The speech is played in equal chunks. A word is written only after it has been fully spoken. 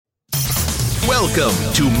Welcome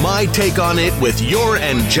to My Take on It with your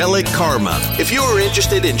angelic karma. If you are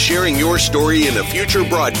interested in sharing your story in a future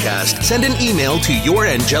broadcast, send an email to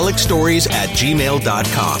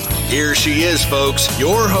yourangelicstories@gmail.com. Here she is, folks,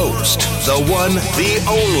 your host, the one, the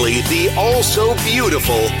only, the also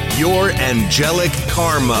beautiful, your angelic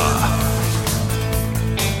karma.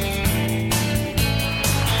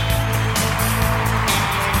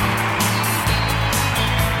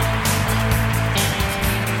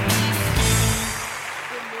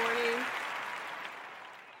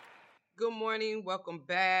 Good morning. Welcome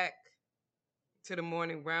back to the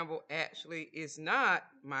Morning Ramble. Actually, it's not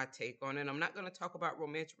my take on it. I'm not going to talk about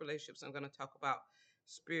romantic relationships. I'm going to talk about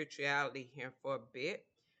spirituality here for a bit.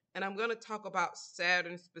 And I'm going to talk about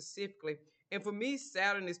Saturn specifically. And for me,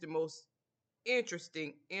 Saturn is the most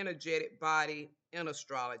interesting energetic body in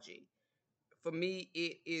astrology. For me,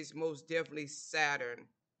 it is most definitely Saturn.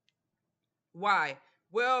 Why?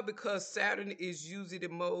 Well, because Saturn is usually the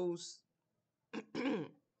most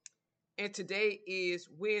and today is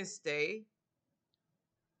Wednesday,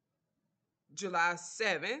 July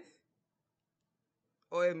 7th,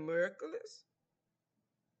 or el miércoles,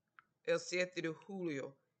 el 7 de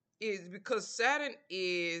julio, is because Saturn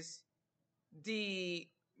is the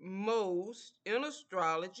most, in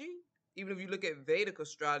astrology, even if you look at Vedic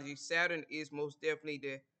astrology, Saturn is most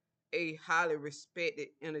definitely a highly respected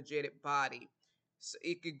energetic body. So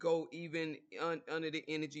it could go even under the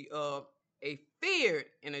energy of a feared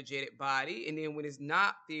energetic body, and then when it's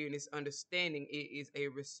not fear and it's understanding, it is a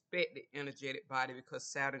respected energetic body because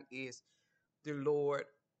Saturn is the lord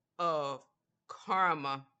of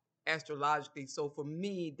karma astrologically. So for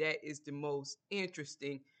me, that is the most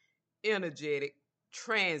interesting energetic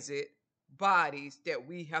transit bodies that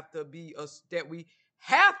we have to be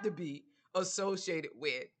associated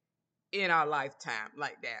with in our lifetime,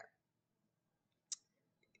 like that.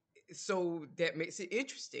 So that makes it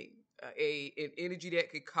interesting. An energy that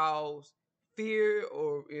could cause fear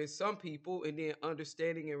or in some people, and then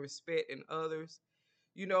understanding and respect in others,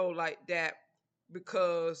 like that,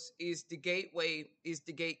 because it's the gateway, is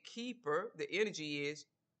the gatekeeper, the energy is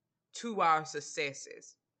to our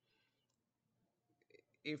successes.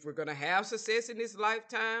 If we're going to have success in this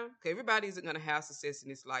lifetime, everybody isn't going to have success in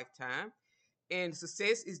this lifetime, and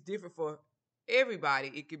success is different for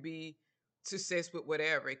everybody. It could be success with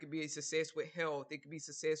whatever. It could be a success with health. It could be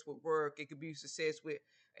success with work. It could be success with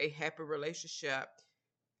a happy relationship.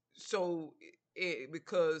 So,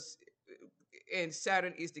 because and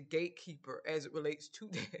Saturn is the gatekeeper as it relates to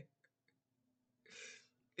that.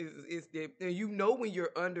 And when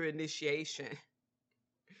you're under initiation.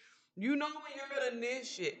 When you're an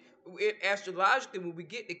initiate. Astrologically, when we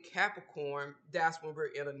get to Capricorn, that's when we're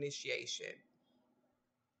in initiation.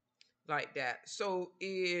 Like that. So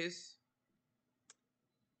is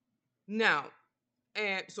now,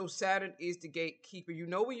 and so Saturn is the gatekeeper.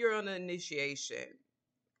 When you're on an initiation,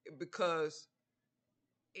 because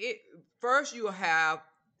first you will have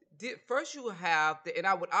and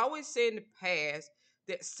I would always say in the past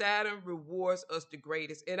that Saturn rewards us the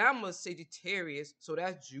greatest. And I'm a Sagittarius, so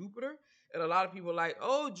that's Jupiter. And a lot of people are like,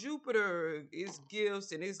 oh, Jupiter is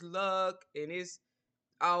gifts and it's luck and it's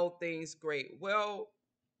all things great. Well,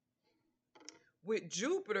 with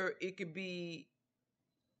Jupiter, it could be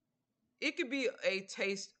a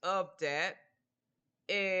taste of that,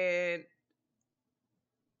 and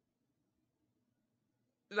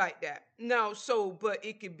like that. Now, but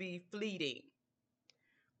it could be fleeting.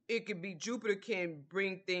 It could be Jupiter can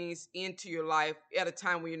bring things into your life at a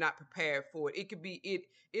time when you're not prepared for it. It could be it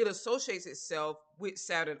associates itself with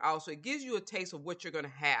Saturn also. It gives you a taste of what you're gonna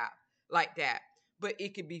have, like that. But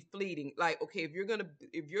it could be fleeting. Like, okay, if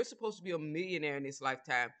you're supposed to be a millionaire in this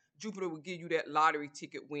lifetime, Jupiter will give you that lottery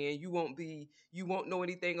ticket win. You won't know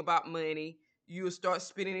anything about money. You'll start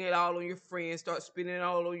spending it all on your friends, start spending it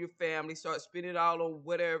all on your family, start spending it all on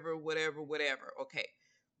whatever. Okay,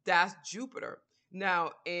 that's Jupiter.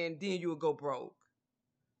 Now, and then you'll go broke.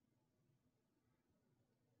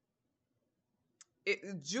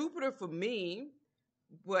 Jupiter for me,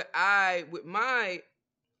 with my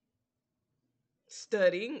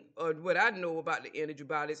studying or what I know about the energy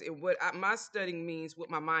bodies and my studying means what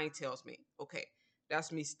my mind tells me. Okay,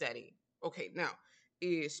 that's me studying. Okay, now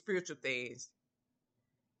is spiritual things.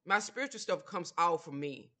 My spiritual stuff comes out from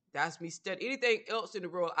me. That's me studying. Anything else in the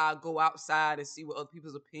world, I'll go outside and see what other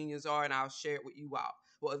people's opinions are, and I'll share it with you all,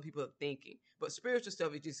 what other people are thinking. But spiritual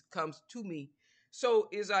stuff, it just comes to me. So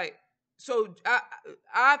it's like,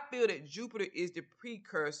 I feel that Jupiter is the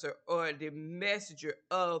precursor or the messenger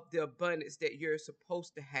of the abundance that you're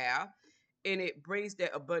supposed to have, and it brings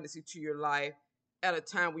that abundance into your life at a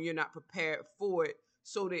time when you're not prepared for it.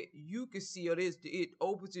 so that you can see, or it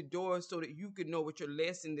opens the door so that you can know what your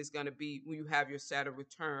lesson is going to be when you have your Saturn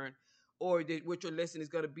return, or what your lesson is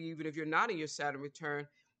going to be even if you're not in your Saturn return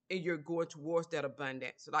and you're going towards that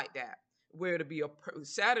abundance like that. Where to be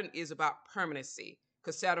Saturn is about permanency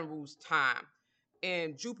because Saturn rules time,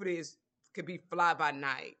 and Jupiter is could be fly by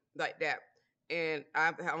night like that. And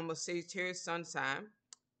I'm a Sagittarius sun sign.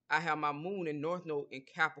 I have my moon in North Node in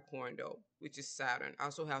Capricorn though, which is Saturn. I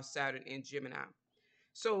also have Saturn in Gemini.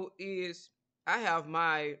 So is I have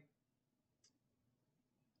my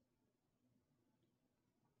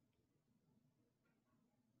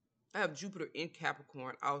I have Jupiter in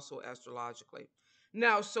Capricorn also astrologically.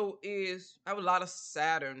 Now, so is I have a lot of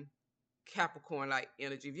Saturn Capricorn like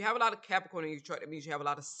energy. If you have a lot of Capricorn in your chart, that means you have a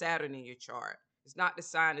lot of Saturn in your chart. It's not the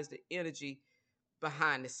sign, it's the energy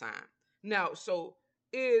behind the sign. Now, so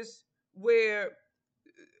is where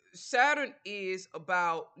Saturn is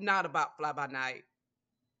about not about fly by night.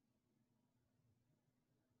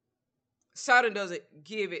 Saturn doesn't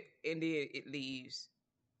give it and then it leaves.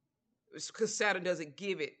 Because Saturn doesn't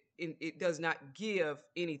give it, and it does not give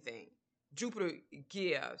anything. Jupiter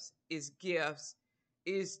gives, is gifts,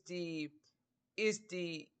 is the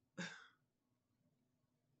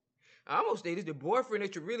I almost say it's the boyfriend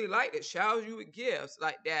that you really like that showers you with gifts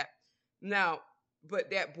like that. Now,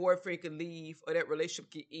 but that boyfriend can leave or that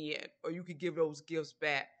relationship can end or you can give those gifts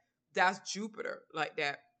back. That's Jupiter like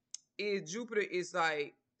that. Jupiter is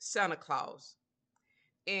like Santa Claus.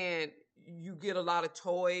 And you get a lot of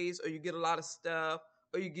toys or you get a lot of stuff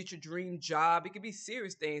or you get your dream job. It can be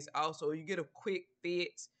serious things also. You get a quick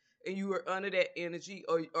fix and you are under that energy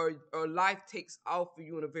or life takes off for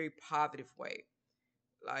you in a very positive way.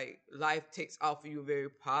 Like life takes off for you a very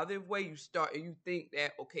positive way. You start and you think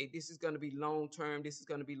that, okay, this is going to be long term. This is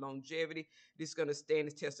going to be longevity. This is going to stand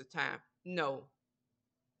the test of time. No,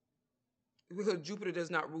 because Jupiter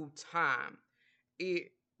does not rule time.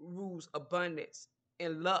 It rules abundance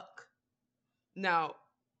and luck. Now,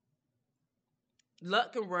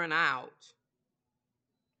 luck can run out.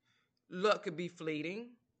 Luck could be fleeting.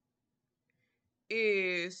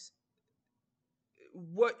 Is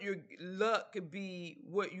what your luck could be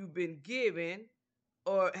what you've been given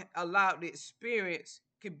or allowed to experience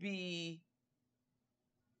could be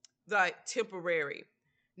like temporary.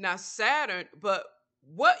 Now Saturn, but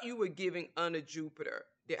what you were giving under Jupiter,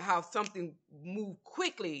 that how something moved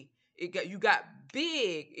quickly, you got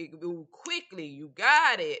big, it moved quickly, you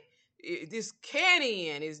got it. This can't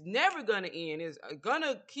end, it's never gonna end, it's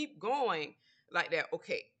gonna keep going like that.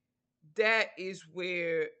 Okay, that is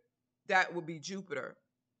where that would be Jupiter.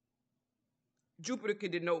 Jupiter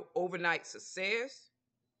could denote overnight success.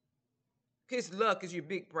 His luck is your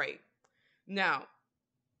big break. Now,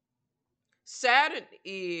 Saturn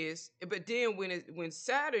is, but then when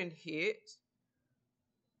Saturn hits,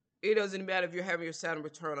 it doesn't matter if you're having your Saturn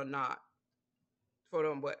return or not. For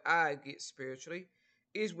them, what I get spiritually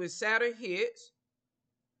is when Saturn hits,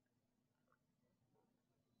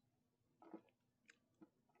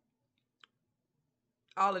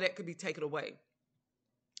 all of that could be taken away.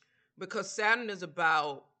 Because Saturn is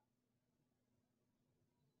about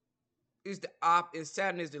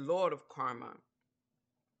Saturn is the Lord of karma.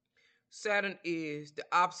 Saturn is the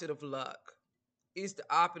opposite of luck. It's the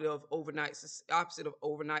opposite of overnight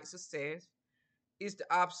success. It's the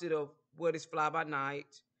opposite of what is fly by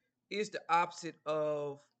night. It's the opposite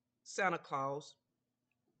of Santa Claus.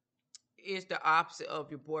 It's the opposite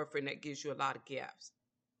of your boyfriend that gives you a lot of gifts.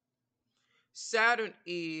 Saturn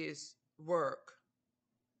is work.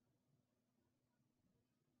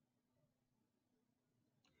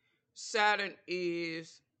 Saturn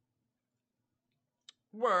is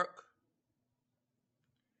work.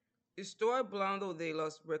 Estoy hablando de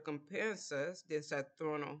las recompensas de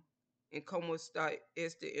Saturno en cómo está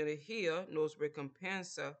esta energía nos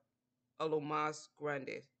recompensa a lo más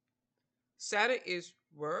grande. Saturn is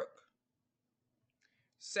work.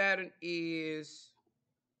 Saturn is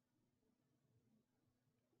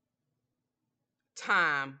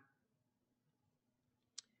time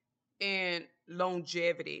and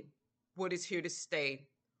longevity. What is here to stay?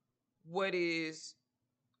 What is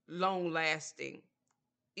long lasting?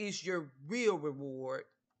 Is your real reward,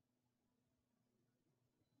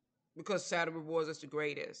 because Saturn rewards us the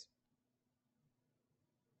greatest.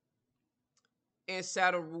 And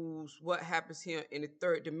Saturn rules what happens here in the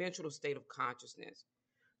third dimensional state of consciousness.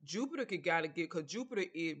 Jupiter could gotta get, because Jupiter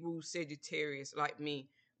rules Sagittarius like me.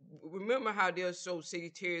 Remember how they'll show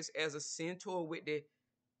Sagittarius as a centaur with the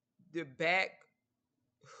back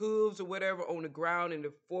hooves or whatever on the ground and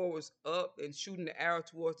the forwards up and shooting the arrow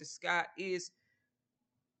towards the sky. It's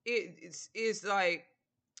like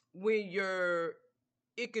when you're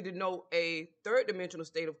it could denote a third dimensional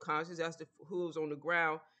state of consciousness, that's the hooves on the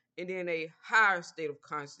ground, and then a higher state of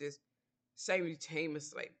consciousness,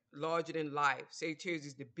 simultaneously, larger than life. Sagittarius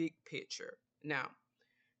is the big picture. Now,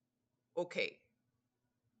 okay,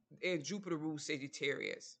 and Jupiter rules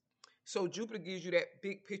Sagittarius. So Jupiter gives you that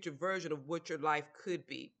big picture version of what your life could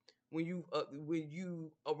be when you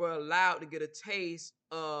are allowed to get a taste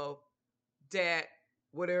of that,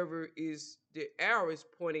 whatever is the arrow is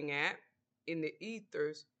pointing at in the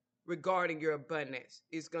ethers regarding your abundance.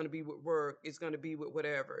 It's going to be with work. It's going to be with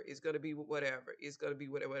whatever. It's going to be with whatever. It's going to be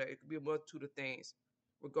whatever. It could be a multitude of things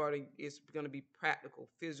regarding. It's going to be practical,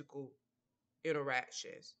 physical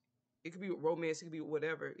interactions. It could be with romance. It could be with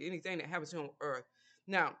whatever. Anything that happens here on Earth.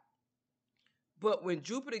 Now, but when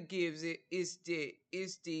Jupiter gives it, it's the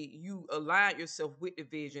you align yourself with the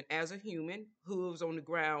vision as a human, hooves on the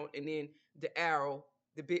ground, and then the arrow,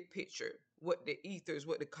 the big picture, what the ethers,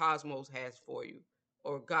 what the cosmos has for you,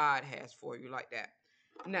 or God has for you, like that.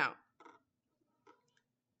 Now,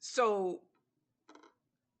 so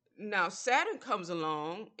now Saturn comes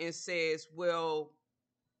along and says, well,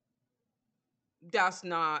 that's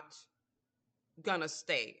not gonna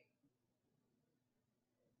stay.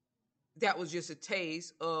 That was just a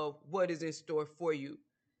taste of what is in store for you.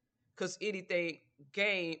 Because anything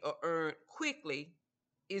gained or earned quickly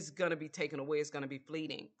is going to be taken away. It's going to be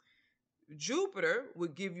fleeting. Jupiter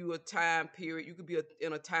would give you a time period. You could be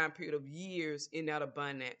in a time period of years in that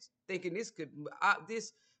abundance, thinking this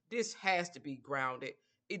has to be grounded.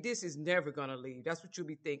 This is never going to leave. That's what you'll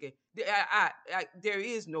be thinking. There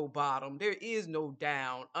is no bottom. There is no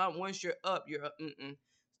down. Once you're up, you're up.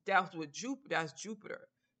 That's what Jupiter. That's Jupiter.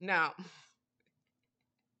 Now,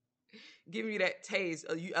 giving you that taste,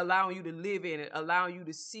 allowing you to live in it, allowing you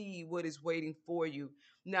to see what is waiting for you.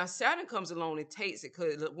 Now, Saturn comes along and takes it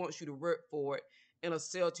because it wants you to work for it and a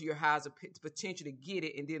sell to your highest potential to get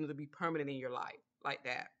it, and then it'll be permanent in your life, like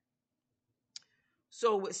that.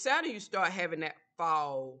 So with Saturn, you start having that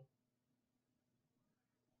fall.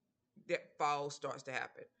 That fall starts to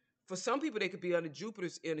happen. For some people, they could be under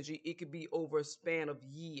Jupiter's energy. It could be over a span of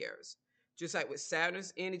years. Just like with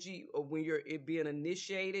Saturn's energy, or when you're being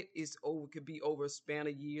initiated, it could be over a span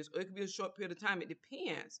of years, or it could be a short period of time. It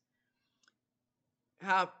depends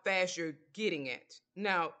how fast you're getting it.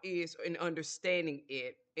 Now is in understanding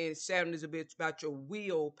it. And Saturn is a bit about your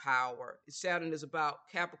willpower. Saturn is about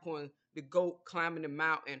Capricorn, the goat climbing the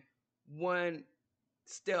mountain one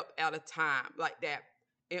step at a time, like that.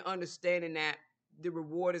 And understanding that the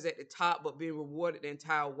reward is at the top, but being rewarded the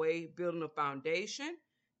entire way, building a foundation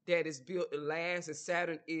that is built to last, and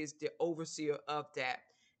Saturn is the overseer of that.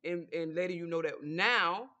 And letting you know that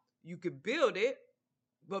now you could build it,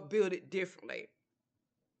 but build it differently.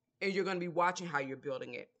 And you're going to be watching how you're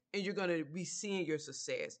building it. And you're going to be seeing your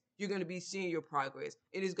success. You're going to be seeing your progress.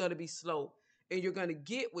 It is going to be slow. And you're going to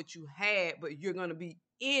get what you had, but you're going to be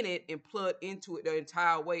in it and plugged into it the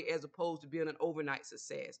entire way, as opposed to being an overnight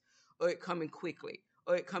success, or it coming quickly,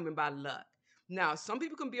 or it coming by luck. Now, some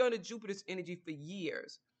people can be under Jupiter's energy for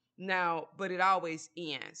years. Now, but it always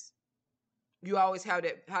ends. You always have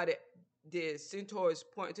that, how that the centaur is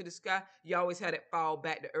pointing to the sky. You always have that fall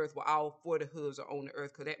back to earth where all four of the hooves are on the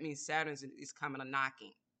earth, because that means Saturn is coming a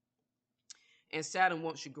knocking. And Saturn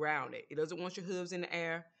wants you grounded. It doesn't want your hooves in the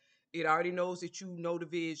air. It already knows that you know the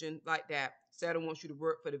vision, like that. Saturn wants you to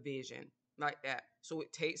work for the vision, like that. So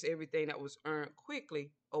it takes everything that was earned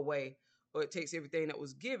quickly away, or it takes everything that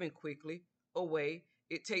was given quickly away.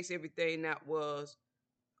 It takes everything that was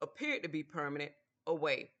appeared to be permanent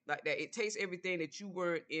away, like that. It takes everything that you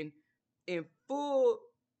weren't in full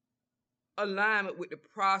alignment with the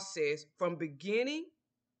process from beginning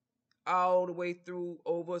all the way through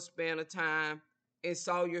over a span of time, and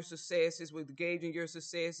saw your successes, with gauging your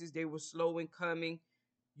successes. They were slow in coming.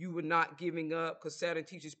 You were not giving up, because Saturn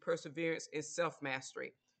teaches perseverance and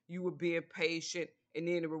self-mastery. You were being patient, and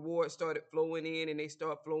then the rewards started flowing in, and they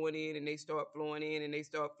start flowing in, and they start flowing in, and they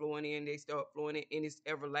start flowing in, they start flowing in, and it's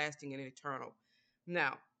everlasting and eternal.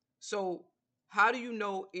 Now, so how do you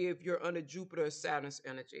know if you're under Jupiter or Saturn's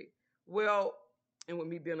energy? Well, and with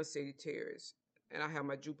me being a Sagittarius, and I have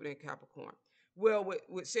my Jupiter in Capricorn. Well,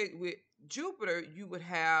 with Jupiter, you would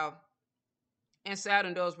have, and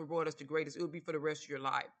Saturn does reward us the greatest. It would be for the rest of your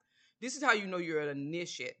life. This is how you know you're an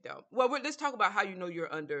initiate, though. Well, let's talk about how you know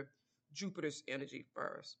you're under Jupiter's energy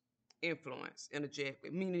first. Influence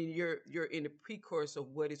energetically, meaning you're in the precursor of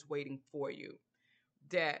what is waiting for you.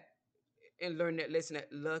 That, and learn that lesson,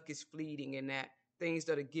 that luck is fleeting, and that things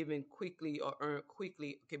that are given quickly or earned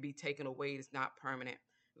quickly can be taken away. It's not permanent,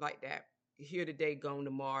 like that. Here today, gone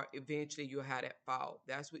tomorrow. Eventually, you'll have that fall.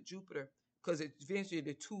 That's with Jupiter, because eventually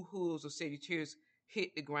the two hooves of Sagittarius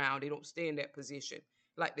hit the ground. They don't stay in that position.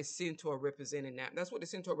 Like the centaur representing that. That's what the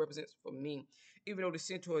centaur represents for me. Even though the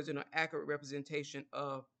centaur is an accurate representation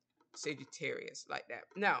of Sagittarius, like that.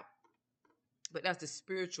 Now, but that's the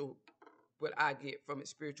spiritual, what I get from it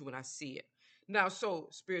spiritual when I see it. Now, so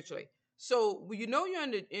spiritually. So when you know you're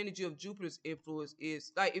under the energy of Jupiter's influence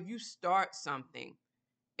is like if you start something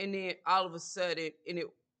and then all of a sudden and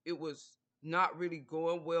it was not really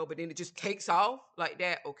going well, but then it just takes off like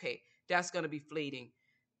that, okay, that's gonna be fleeting.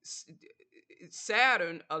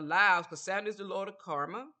 Saturn allows, because Saturn is the lord of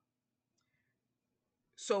karma,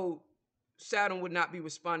 so Saturn would not be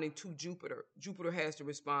responding to Jupiter. Jupiter has to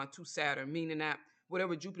respond to Saturn, meaning that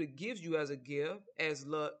whatever Jupiter gives you as a gift, as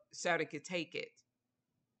luck, Saturn can take it.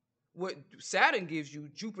 What Saturn gives you,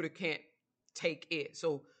 Jupiter can't take it.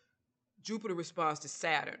 So Jupiter responds to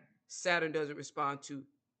Saturn. Saturn doesn't respond to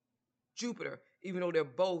Jupiter, even though they're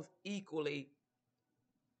both equal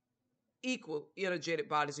energetic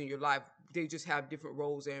bodies in your life. They just have different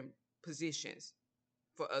roles and positions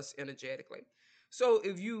for us energetically. So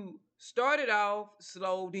if you started off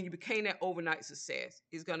slow, then you became that overnight success,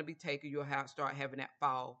 it's going to be taken. You'll start having that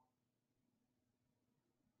fall.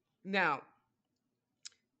 Now,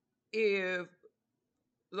 if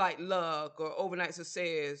like luck or overnight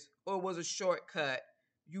success or was a shortcut,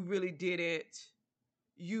 you really didn't.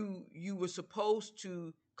 You were supposed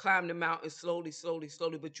to climb the mountain slowly,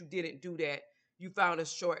 but you didn't do that. You found a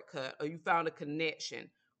shortcut, or you found a connection,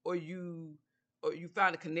 or you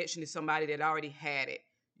found a connection to somebody that already had it.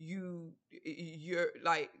 You're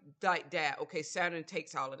like that. Okay, Saturn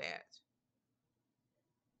takes all of that.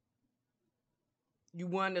 You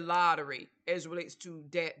won the lottery as relates to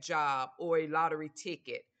that job or a lottery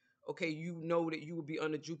ticket. Okay, you know that you will be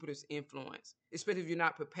under Jupiter's influence, especially if you're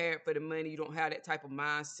not prepared for the money, you don't have that type of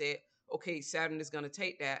mindset. Okay, Saturn is going to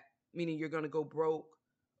take that, meaning you're going to go broke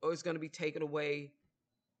or it's going to be taken away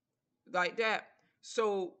like that.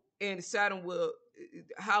 So, and Saturn will,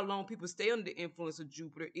 how long people stay under the influence of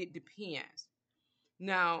Jupiter, it depends.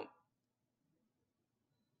 Now,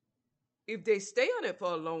 if they stay on it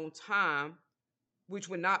for a long time, which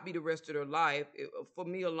would not be the rest of their life, for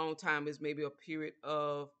me, a long time is maybe a period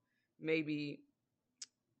of maybe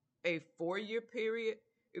a 4-year period.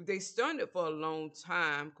 If they stunned it for a long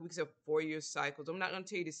time, we can say 4-year cycles. I'm not going to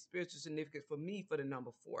tell you the spiritual significance for me for the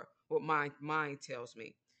number 4, what my mind tells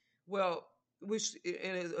me. Well, which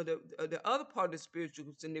and the other part of the spiritual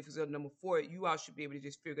significance of number 4, you all should be able to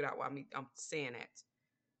just figure it out why I'm saying that.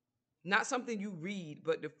 Not something you read,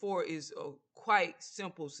 but the 4 is a quite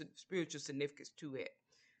simple spiritual significance to it.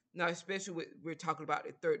 Now, especially we're talking about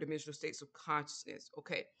the third dimensional states of consciousness.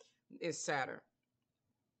 Okay, it's Saturn.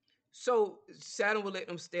 So Saturn will let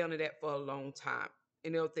them stay under that for a long time,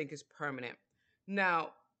 and they'll think it's permanent.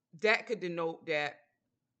 Now, that could denote that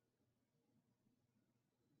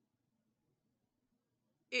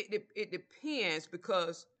it depends,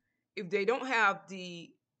 because if they don't have the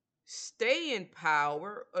staying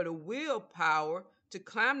power or the willpower to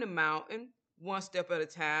climb the mountain one step at a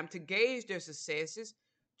time, to gauge their successes,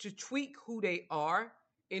 to tweak who they are,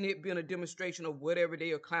 and it being a demonstration of whatever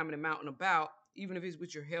they are climbing the mountain about, even if it's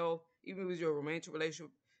with your health, even with your romantic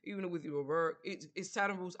relationship, even with your work, it's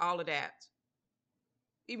Saturn rules all of that.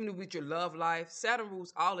 Even with your love life, Saturn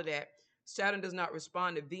rules all of that. Saturn does not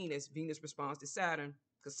respond to Venus. Venus responds to Saturn,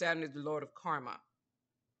 because Saturn is the lord of karma.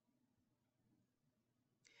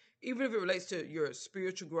 Even if it relates to your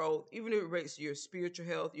spiritual growth, even if it relates to your spiritual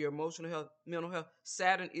health, your emotional health, mental health,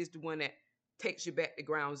 Saturn is the one that takes you back to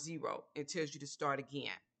ground zero and tells you to start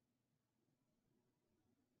again.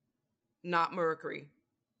 Not Mercury,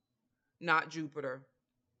 not Jupiter,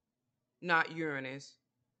 not Uranus.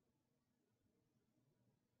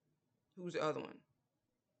 Who's the other one?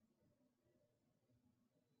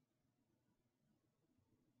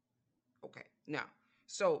 Okay, now,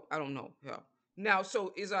 so I don't know. Yeah. Now,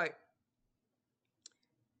 so it's like,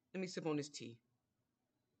 let me sip on this tea.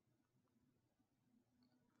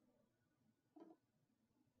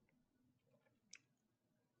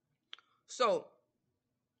 So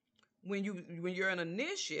when you're an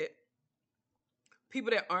initiate,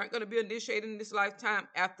 people that aren't going to be initiated in this lifetime,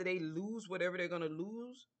 after they lose whatever they're going to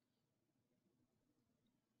lose,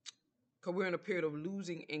 because we're in a period of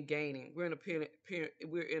losing and gaining. We're in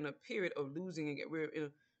a period of losing and we're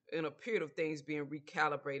in a period of things being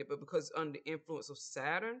recalibrated. But because under the influence of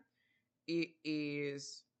Saturn, it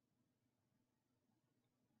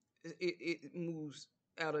moves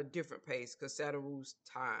at a different pace, because Saturn rules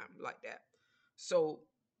time like that. So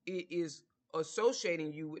it is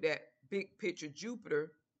associating you with that big picture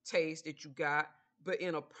Jupiter taste that you got, but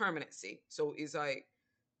in a permanency. So it's like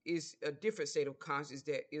is a different state of consciousness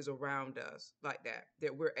that is around us, like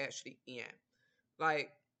that we're actually in.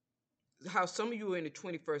 Like how some of you are in the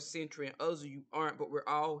 21st century and others of you aren't, but we're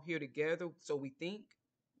all here together, so we think.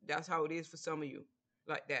 That's how it is for some of you,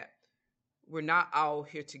 like that. We're not all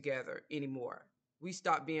here together anymore. We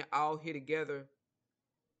stopped being all here together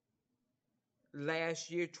last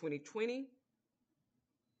year, 2020,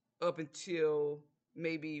 up until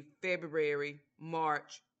maybe February,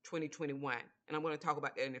 March 2021. And I'm going to talk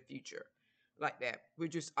about that in the future, like that. We're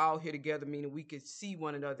just all here together, meaning we can see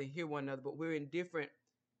one another and hear one another, but we're in different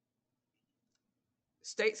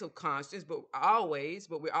states of consciousness,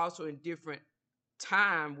 but we're also in different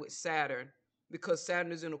time with Saturn, because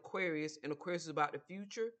Saturn is in Aquarius, and Aquarius is about the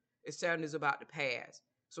future, and Saturn is about the past.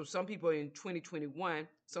 So some people are in 2021,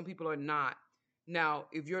 some people are not. Now,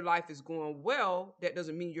 if your life is going well, that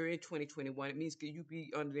doesn't mean you're in 2021. It means that you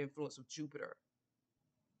be under the influence of Jupiter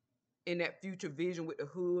in that future vision with the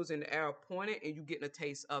hoods and the arrow pointed, and you getting a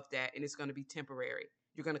taste of that, and it's going to be temporary.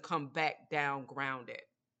 You're going to come back down grounded.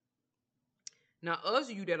 Now, others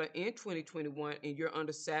of you that are in 2021 and you're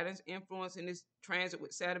under Saturn's influence in this transit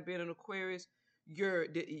with Saturn being in Aquarius, you're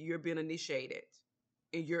being initiated,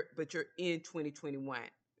 and you're in 2021.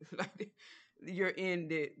 Like you're in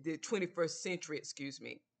the 21st century. Excuse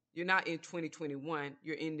me. You're not in 2021.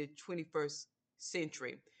 You're in the 21st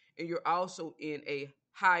century, and you're also in a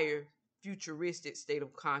higher futuristic state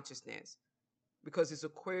of consciousness because it's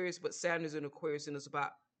Aquarius, but Saturn is in Aquarius, and it's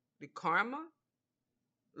about the karma,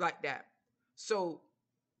 like that. So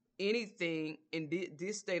anything in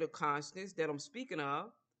this state of consciousness that I'm speaking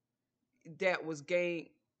of that was gained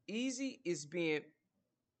easy is being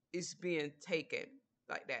taken,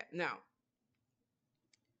 like that. Now,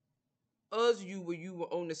 as you were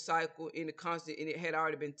on the cycle in the constant and it had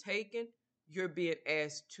already been taken, you're being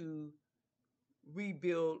asked to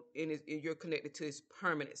rebuild, and you're connected to its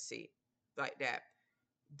permanency, like that.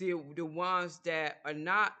 The ones that are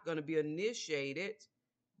not going to be initiated,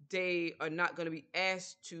 they are not going to be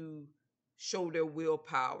asked to show their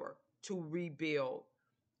willpower, to rebuild,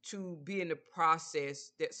 to be in the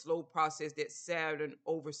process, that slow process that Saturn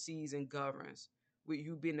oversees and governs, with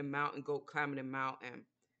you being the mountain goat climbing the mountain,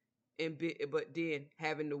 but then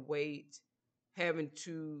having to wait, having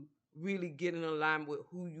to really get in alignment with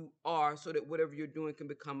who you are, so that whatever you're doing can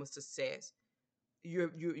become a success. You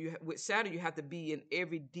with Saturn, you have to be in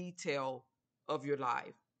every detail of your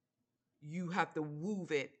life. You have to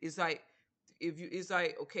move it. It's like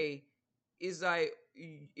okay, it's like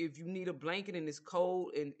if you need a blanket and it's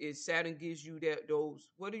cold, and Saturn gives you those,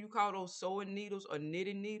 what do you call those, sewing needles or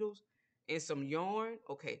knitting needles and some yarn.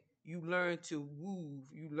 Okay, you learn to wove.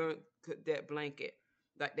 You learn that blanket,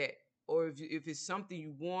 like that. Or if it's something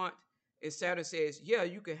you want, and Saturn says, yeah,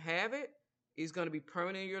 you can have it, it's going to be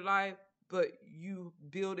permanent in your life, but you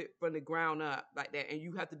build it from the ground up, like that. And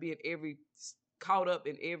you have to be caught up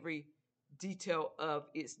in every detail of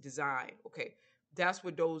its design. Okay, that's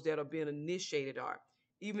what those that are being initiated are.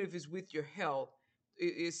 Even if it's with your health,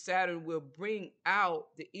 Saturn will bring out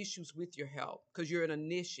the issues with your health, because you're an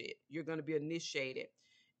initiate. You're going to be initiated,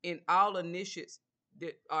 and all initiates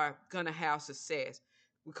that are going to have success,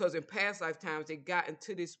 because in past lifetimes they gotten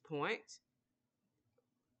to this point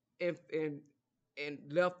and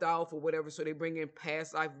left off or whatever, so they bring in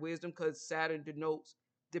past life wisdom, because Saturn denotes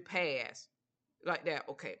the past, like that.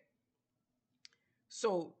 Okay,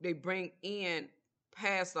 so they bring in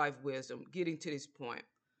past life wisdom, getting to this point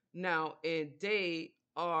now, and they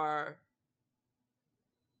are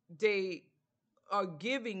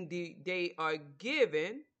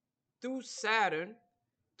given through Saturn,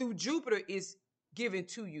 through Jupiter is given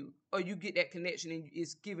to you, or you get that connection and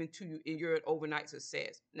it's given to you, and you're an overnight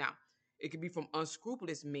success. Now, it could be from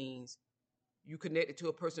unscrupulous means. You connected to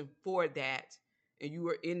a person for that, and you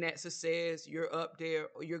are in that success, you're up there,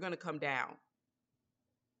 or you're going to come down.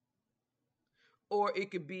 Or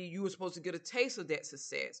it could be you were supposed to get a taste of that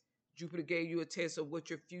success. Jupiter gave you a taste of what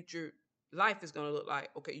your future life is going to look like.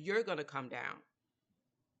 Okay, you're going to come down.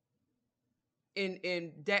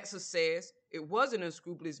 And that success, it wasn't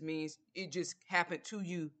unscrupulous means, it just happened to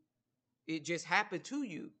you. It just happened to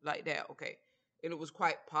you, like that. Okay, and it was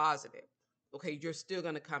quite positive. Okay, you're still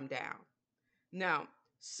going to come down. Now,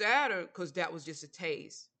 Saturn, because that was just a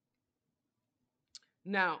taste.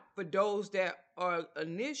 Now, for those that are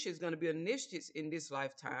initiates, going to be initiates in this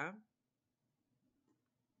lifetime,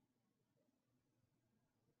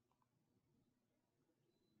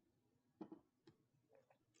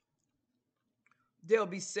 they'll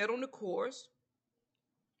be set on the course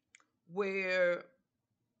where,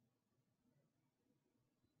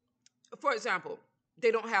 for example, they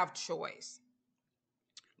don't have choice.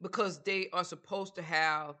 because they are supposed to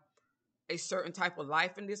have a certain type of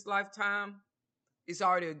life in this lifetime. It's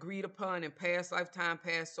already agreed upon in past lifetime,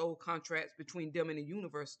 past soul contracts between them and the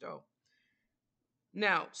universe, though.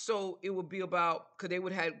 Now, so it would be about, because they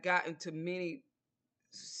would have gotten to many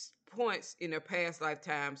points in their past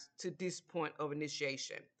lifetimes to this point of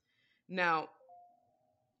initiation. Now,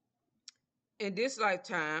 in this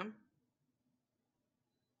lifetime,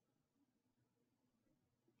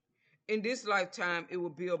 it will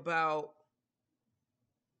be about,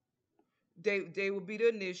 they will be the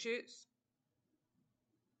initiates.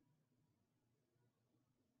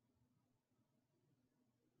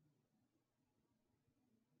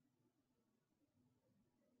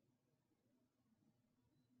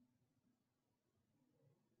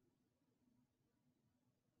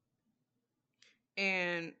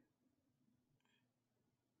 And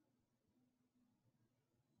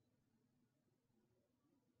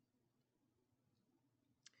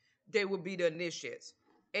they will be the initiates.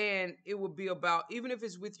 And it will be about, even if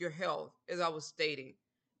it's with your health, as I was stating,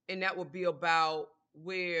 and that would be about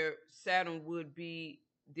where Saturn would be,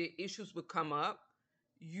 the issues would come up.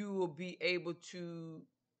 You will be able to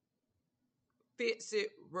fix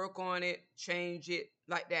it, work on it, change it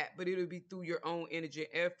like that. But it'll be through your own energy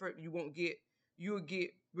and effort. You will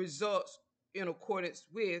get results in accordance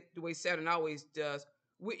with the way Saturn always does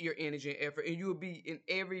with your energy and effort. And you will be in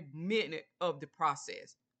every minute of the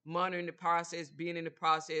process, monitoring the process, being in the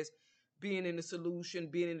process, being in the solution,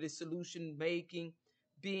 being in the solution making,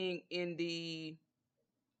 being in the,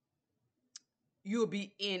 you'll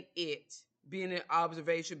be in it, being in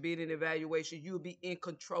observation, being in evaluation. You'll be in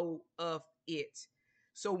control of it.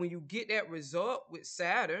 So when you get that result with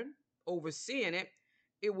Saturn overseeing it,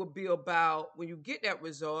 it will be about, when you get that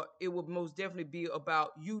result, it will most definitely be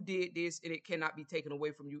about, you did this and it cannot be taken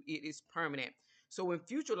away from you. It is permanent. So in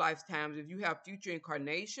future lifetimes, if you have future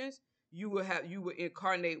incarnations, you will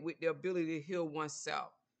incarnate with the ability to heal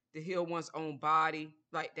oneself, to heal one's own body,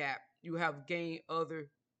 like that. You have gained other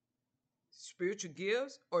spiritual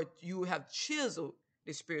gifts, or you have chiseled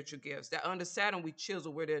the spiritual gifts. That under Saturn, we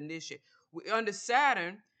chisel, where the initiate. Under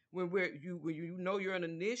Saturn, when you know you're an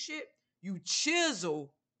initiate, you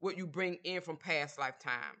chisel what you bring in from past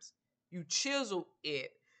lifetimes. You chisel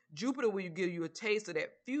it. Jupiter will give you a taste of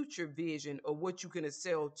that future vision of what you can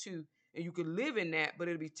excel to, and you can live in that, but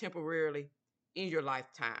it'll be temporarily in your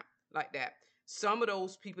lifetime, like that. Some of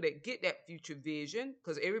those people that get that future vision,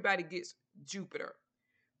 because everybody gets Jupiter.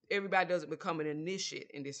 Everybody doesn't become an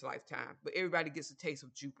initiate in this lifetime, but everybody gets a taste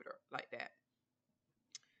of Jupiter, like that.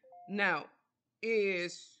 Now,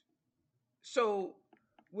 is so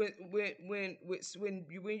when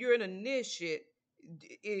you're an initiate,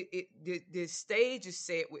 the stage is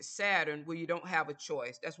set with Saturn where you don't have a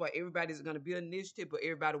choice. That's why everybody's going to be an initiative, but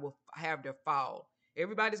everybody will have their fall.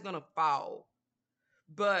 Everybody's going to fall,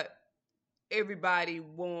 but everybody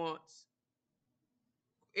won't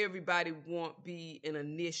be an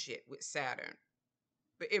initiate with Saturn,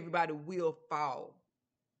 but everybody will fall,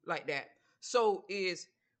 like that. So is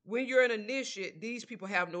when you're an initiate, these people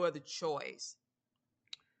have no other choice,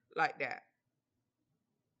 like that.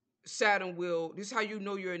 Saturn will, this is how you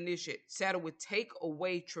know you're an initiate. Saturn will take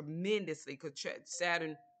away tremendously, because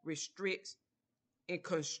Saturn restricts and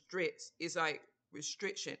constricts. It's like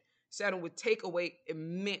restriction. Saturn would take away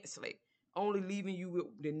immensely, only leaving you with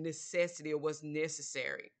the necessity of what's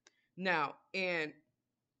necessary. Now, and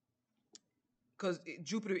because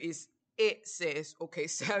Jupiter is excess, okay,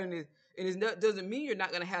 Saturn is, and it doesn't mean you're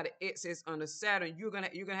not going to have the excess under Saturn. You're gonna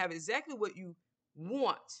have exactly what you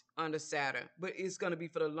want under Saturn, but it's going to be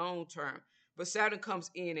for the long term. But Saturn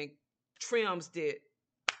comes in and trims the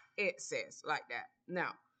excess, like that.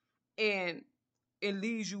 Now, and it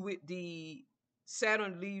leaves you with the,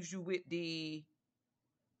 Saturn leaves you with the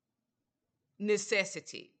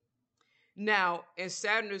necessity. Now, and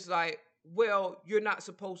Saturn is like, well, you're not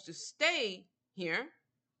supposed to stay here.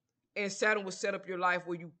 And Saturn will set up your life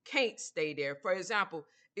where you can't stay there. For example,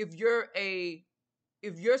 if you're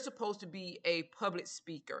supposed to be a public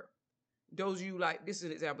speaker, those of you, like, this is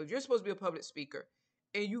an example. If you're supposed to be a public speaker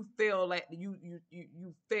and you fail at you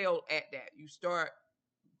fail at that, you start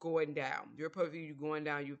going down. You're a public speaker, you're going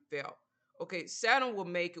down, you fail. Okay, Saturn will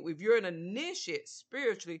make it, if you're an initiate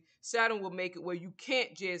spiritually, Saturn will make it where you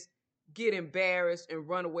can't just get embarrassed and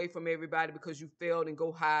run away from everybody because you failed and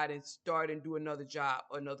go hide and start and do another job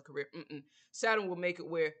or another career. Saturn will make it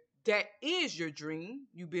where that is your dream,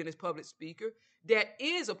 you being a public speaker. That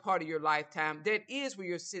is a part of your lifetime. That is where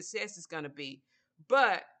your success is going to be.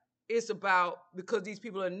 But it's about, because these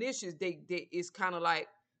people are initiates, it's kind of like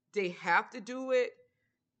they have to do it.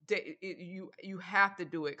 You have to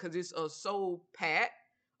do it because it's a soul pact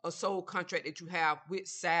a soul contract that you have with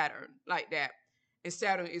Saturn, like that. And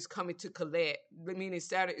Saturn is coming to collect, meaning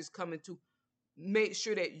Saturn is coming to make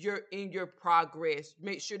sure that you're in your progress,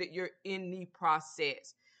 make sure that you're in the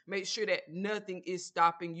process, make sure that nothing is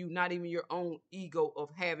stopping you, not even your own ego of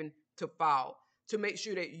having to fall, to make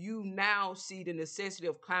sure that you now see the necessity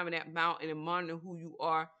of climbing that mountain and monitoring who you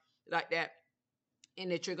are, like that,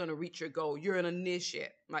 and that you're going to reach your goal. You're an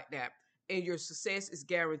initiate, like that, and your success is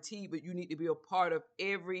guaranteed, but you need to be a part of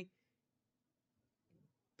every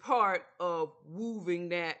part of moving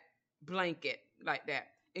that blanket, like that,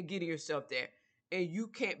 and getting yourself there. And you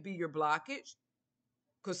can't be your blockage,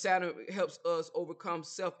 because Saturn helps us overcome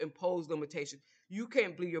self-imposed limitations. You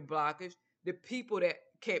can't be your blockage. The people that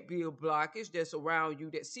can't be your blockage, that's around you,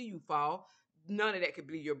 that see you fall, none of that can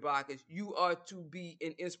be your blockage. You are to be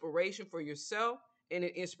an inspiration for yourself and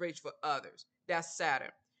an inspiration for others. That's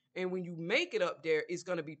Saturn. And when you make it up there, it's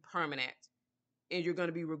going to be permanent. And you're going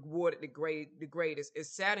to be rewarded the greatest. And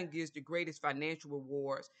Saturn gives the greatest financial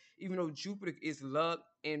rewards, even though Jupiter is luck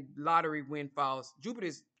and lottery windfalls.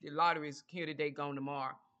 Jupiter's the lottery is here today, gone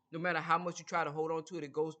tomorrow. No matter how much you try to hold on to it,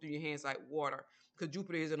 it goes through your hands like water, because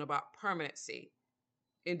Jupiter isn't about permanency.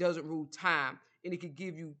 It doesn't rule time, and it can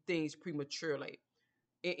give you things prematurely.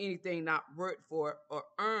 And anything not worked for or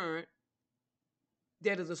earned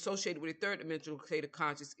that is associated with a third dimensional state of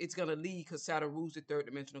consciousness, it's going to lead, because Saturn rules the third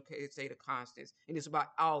dimensional state of consciousness. And it's about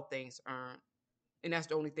all things earned. And that's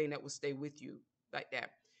the only thing that will stay with you, like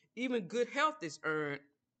that. Even good health is earned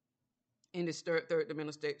in this third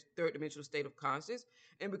dimensional state of consciousness.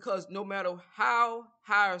 And because no matter how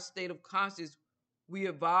higher state of consciousness we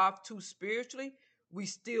evolve to spiritually, we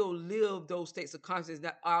still live those states of consciousness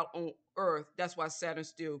that are on earth. That's why Saturn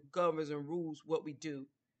still governs and rules what we do,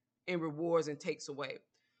 and rewards and takes away.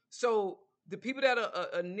 So the people that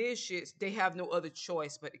are initiates, they have no other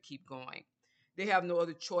choice but to keep going. They have no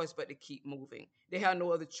other choice but to keep moving. They have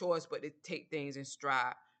no other choice but to take things in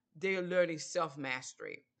stride. They're learning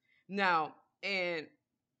self-mastery. Now, and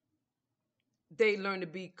they learn to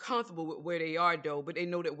be comfortable with where they are, though, but they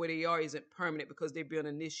know that where they are isn't permanent, because they're being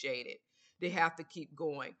initiated. They have to keep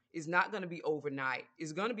going. It's not going to be overnight.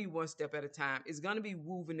 It's going to be one step at a time. It's going to be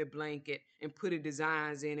moving the blanket and putting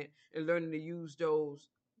designs in it and learning to use those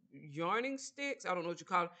yarning sticks, I don't know what you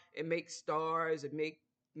call it, and make stars and make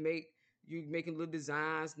you're making little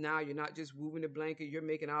designs now. You're not just moving the blanket. You're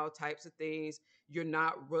making all types of things. You're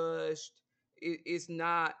not rushed. It's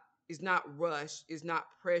not rushed. It's not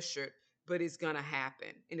pressured, but it's going to happen,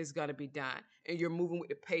 and it's going to be done. And you're moving with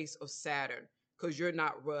the pace of Saturn, because you're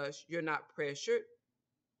not rushed. You're not pressured.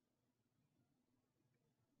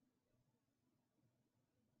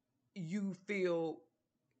 You feel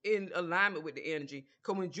in alignment with the energy.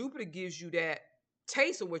 Because when Jupiter gives you that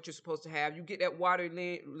taste of what you're supposed to have, you get that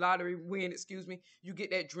lottery win, you get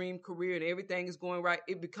that dream career and everything is going right,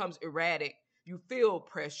 it becomes erratic. You feel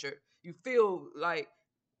pressured. You feel like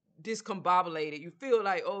discombobulated. You feel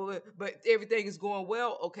like, oh, but everything is going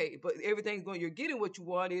well. Okay, but everything's going, you're getting what you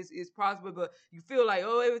want, is possible, but you feel like,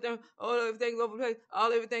 everything's overplayed,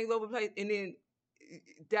 everything's overplayed. And then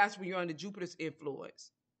that's when you're under Jupiter's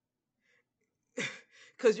influence.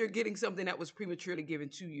 Because you're getting something that was prematurely given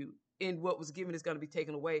to you, and what was given is going to be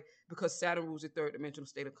taken away, because Saturn rules the third dimensional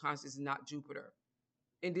state of consciousness, not Jupiter.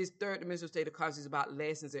 And this third dimensional state of consciousness is about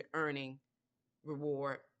lessons and earning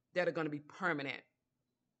reward that are going to be permanent.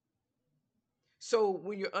 So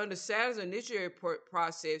when you're under Saturn's initiatory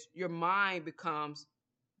process, your mind becomes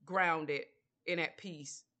grounded and at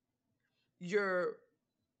peace. Your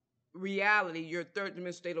reality, your third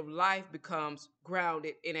dimensional state of life, becomes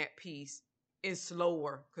grounded and at peace, and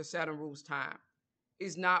slower, because Saturn rules time.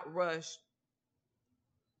 It's not rushed.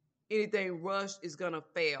 Anything rushed is going to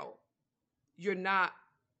fail. You're not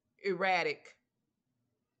erratic.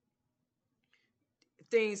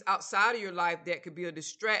 Things outside of your life that could be a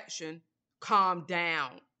distraction, calm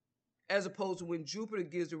down. As opposed to when Jupiter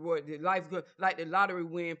gives the reward, the life good, like the lottery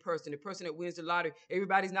win person, the person that wins the lottery,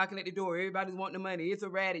 everybody's knocking at the door, everybody's wanting the money, it's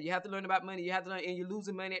erratic, you have to learn about money, you have to learn, and you're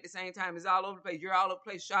losing money at the same time. It's all over the place. You're all over the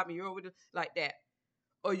place shopping, you're over the, like that.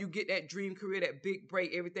 Or you get that dream career, that big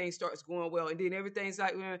break, everything starts going well, and then everything's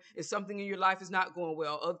like, if something in your life is not going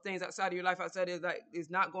well, other things outside of your life is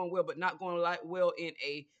not going well, but not going like well in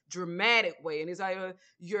a dramatic way, and it's like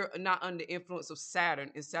you're not under influence of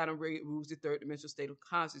Saturn, and Saturn rules the third dimensional state of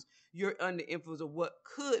consciousness. You're under influence of what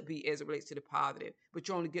could be as it relates to the positive, but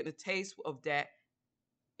you're only getting a taste of that,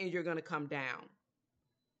 and you're going to come down.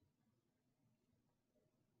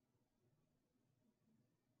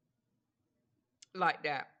 Like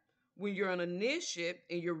that. when you're an initiate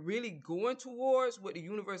and you're really going towards what the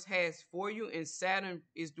universe has for you, and Saturn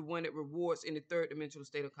is the one that rewards in the third dimensional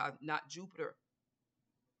state of cosmos, not Jupiter.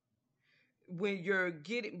 When you're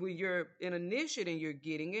an initiate and you're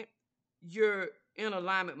getting it, you're in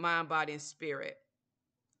alignment, mind, body, and spirit.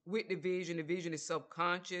 With the vision is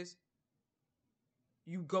subconscious.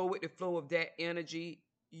 You go with the flow of that energy.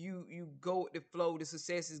 You go with the flow. The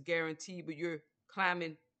success is guaranteed, but you're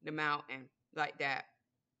climbing the mountain like that.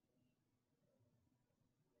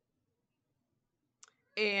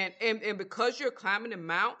 And because you're climbing the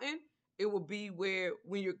mountain, it will be where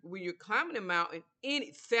when you're climbing the mountain,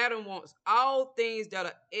 Saturn wants all things that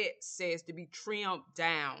are excess to be trimmed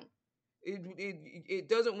down. It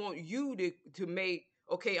doesn't want you to make,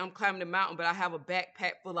 okay, I'm climbing the mountain, but I have a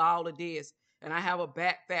backpack full of all of this, and I have a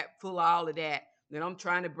backpack full of all of that. And I'm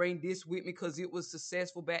trying to bring this with me because it was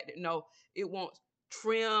successful back then. No, it wants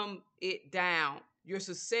trim it down. Your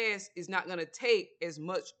success is not going to take as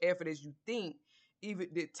much effort as you think.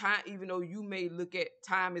 Even though you may look at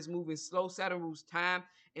time as moving slow, Saturn rules time,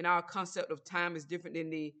 and our concept of time is different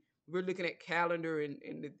than we're looking at calendar and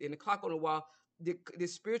the clock on the wall. The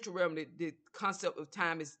spiritual realm, the concept of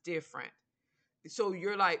time is different. So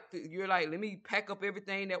you're like, let me pack up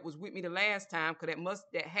everything that was with me the last time, because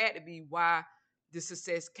that had to be why the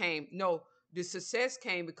success came. No, the success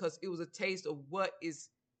came because it was a taste of what is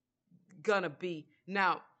gonna be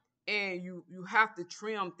now, and you have to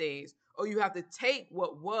trim things, or you have to take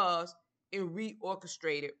what was and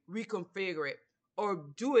reorchestrate it, reconfigure it, or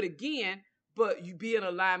do it again, but you be in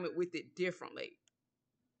alignment with it differently,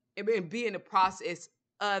 and be in the process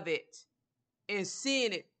of it, and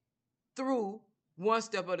seeing it through one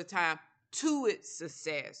step at a time to its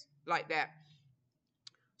success, like that.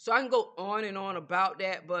 So I can go on and on about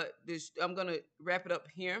that, but I'm going to wrap it up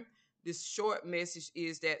here. This short message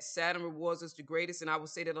is that Saturn rewards us the greatest, and I would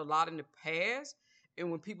say that a lot in the past. And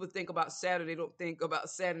when people think about Saturn, they don't think about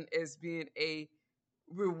Saturn as being a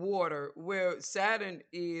rewarder, where Saturn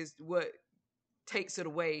is what takes it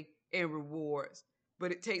away and rewards.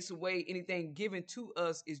 But it takes away anything given to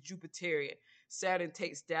us is Jupiterian. Saturn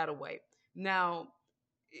takes that away. Now,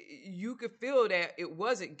 you could feel that it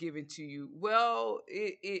wasn't given to you. Well,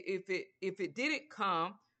 if it didn't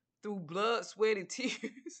come through blood, sweat, and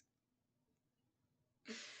tears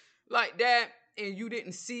like that, and you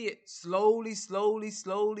didn't see it slowly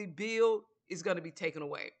build, it's going to be taken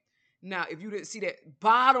away. Now, if you didn't see that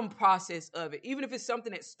bottom process of it, even if it's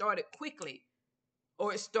something that started quickly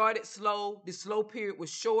or it started slow, the slow period was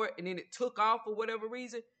short, and then it took off for whatever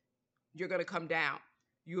reason, you're going to come down.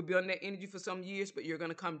 You'll be on that energy for some years, but you're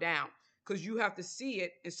going to come down because you have to see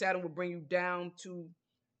it, and Saturn will bring you down.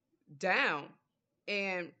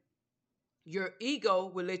 And your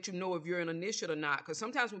ego will let you know if you're an initiate or not. Because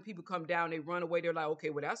sometimes when people come down, they run away. They're like,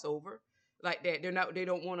 okay, well, that's over. Like that. They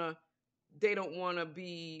don't want to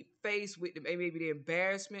be faced with maybe the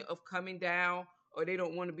embarrassment of coming down, or they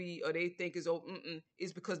don't want to be, or they think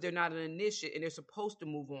it's because they're not an initiate and they're supposed to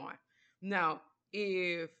move on. Now,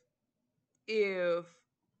 if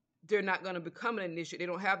they're not going to become an initiate, they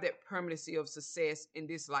don't have that permanency of success in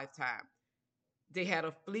this lifetime. They had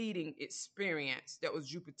a fleeting experience that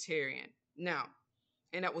was Jupiterian. Now,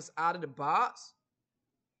 and that was out of the box,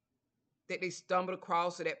 that they stumbled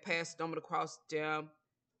across, or that path stumbled across them.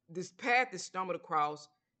 This path is stumbled across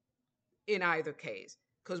in either case.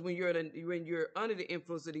 Because when you're under the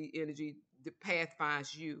influence of the energy, the path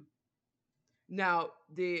finds you. Now,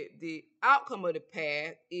 the outcome of the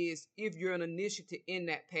path is if you're an initiative in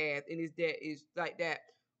that path, and is like that,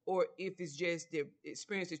 or if it's just the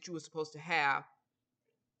experience that you were supposed to have.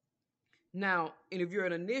 Now, and if you're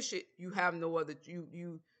an initiate, you have no other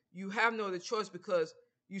choice, because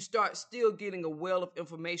you start still getting a well of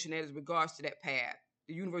information as regards to that path.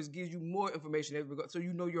 The universe gives you more information as regards, so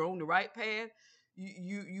you know you're on the right path.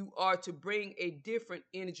 You are to bring a different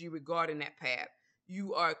energy regarding that path.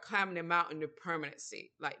 You are climbing the mountain to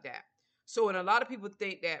permanency, like that. So, and a lot of people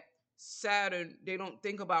think that Saturn, they don't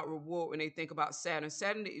think about reward when they think about Saturn.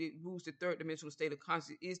 Saturn, it rules the third dimensional state of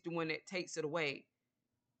consciousness, is the one that takes it away,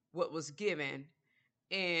 what was given,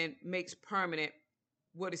 and makes permanent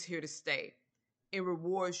what is here to stay, and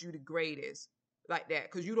rewards you the greatest, like that,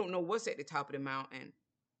 because you don't know what's at the top of the mountain.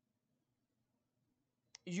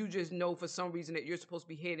 You just know for some reason that you're supposed to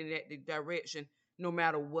be heading in that direction no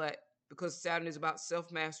matter what, because Saturn is about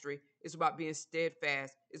self-mastery. It's about being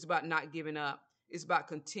steadfast. It's about not giving up. It's about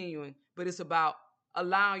continuing, but it's about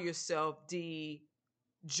allowing yourself the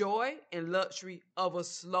joy and luxury of a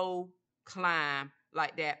slow climb,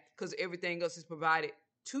 like that, because everything else is provided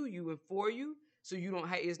to you and for you. So you don't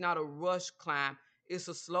have, it's not a rush climb. It's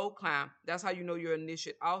a slow climb. That's how you know you're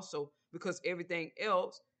initiate also, because everything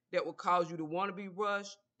else that will cause you to want to be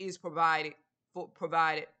rushed is provided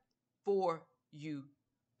for you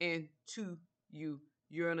and to you.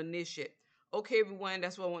 You're an initiate. Okay, everyone,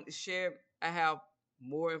 that's what I want to share. I have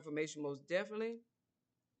more information, most definitely,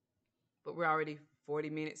 but we're already 40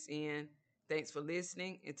 minutes in. Thanks for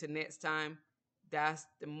listening. Until next time, that's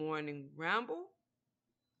the morning ramble.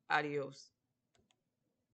 Adios.